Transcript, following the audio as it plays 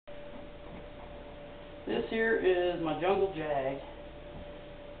This here is my jungle jag.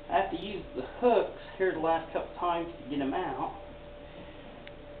 I have to use the hooks here the last couple times to get him out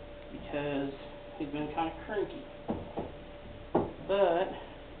because he's been kind of cranky. But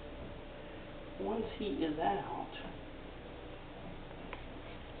once he is out,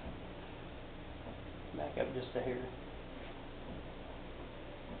 back up just a hair.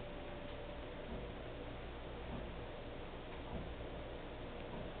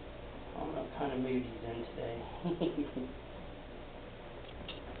 I don't know what kind of mood he's in today.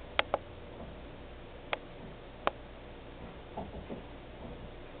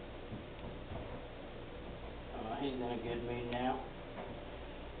 He's in a good mood now.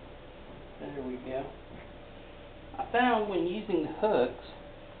 There we go. I found when using the hooks,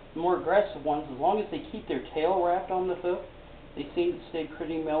 the more aggressive ones, as long as they keep their tail wrapped on the hook, they seem to stay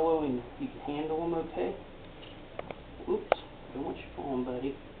pretty mellow and you can handle them okay. Oops, don't want you falling,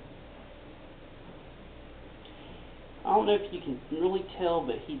 buddy. I don't know if you can really tell,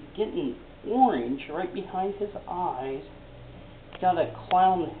 but he's getting orange right behind his eyes. He's got a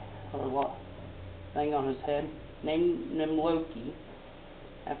clown or thing on his head. Named him Loki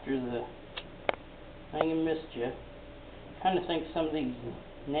after the thing in mischief. Kind of think some of these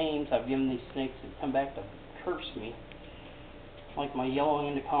names I've given these snakes have come back to curse me. Like my yellow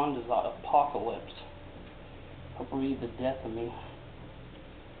anaconda's apocalypse. Hopefully the death of me.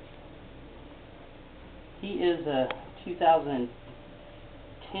 He is a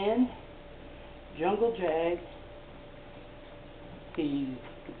 2010 jungle jag. He's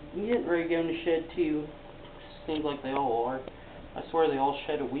getting ready to go in the shed too. Seems like they all are. I swear they all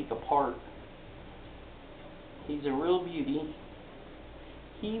shed a week apart. He's a real beauty.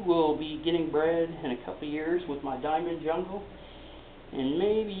 He will be getting bred in a couple years with my diamond jungle, and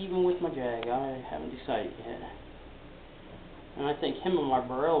maybe even with my jag. I haven't decided yet. And I think him and my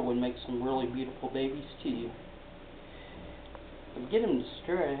burrell would make some really beautiful babies too. But get him to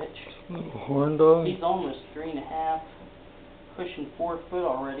stretch. Horn dog? He's almost 3.5, pushing 4 foot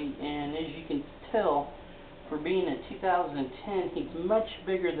already, and as you can tell, for being a 2010, he's much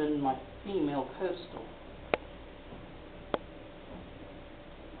bigger than my female coastal.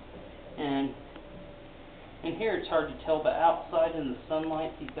 And in here it's hard to tell, but outside in the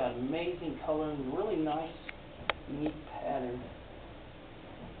sunlight, he's got amazing color and really nice, neat pattern.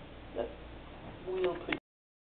 That wheel put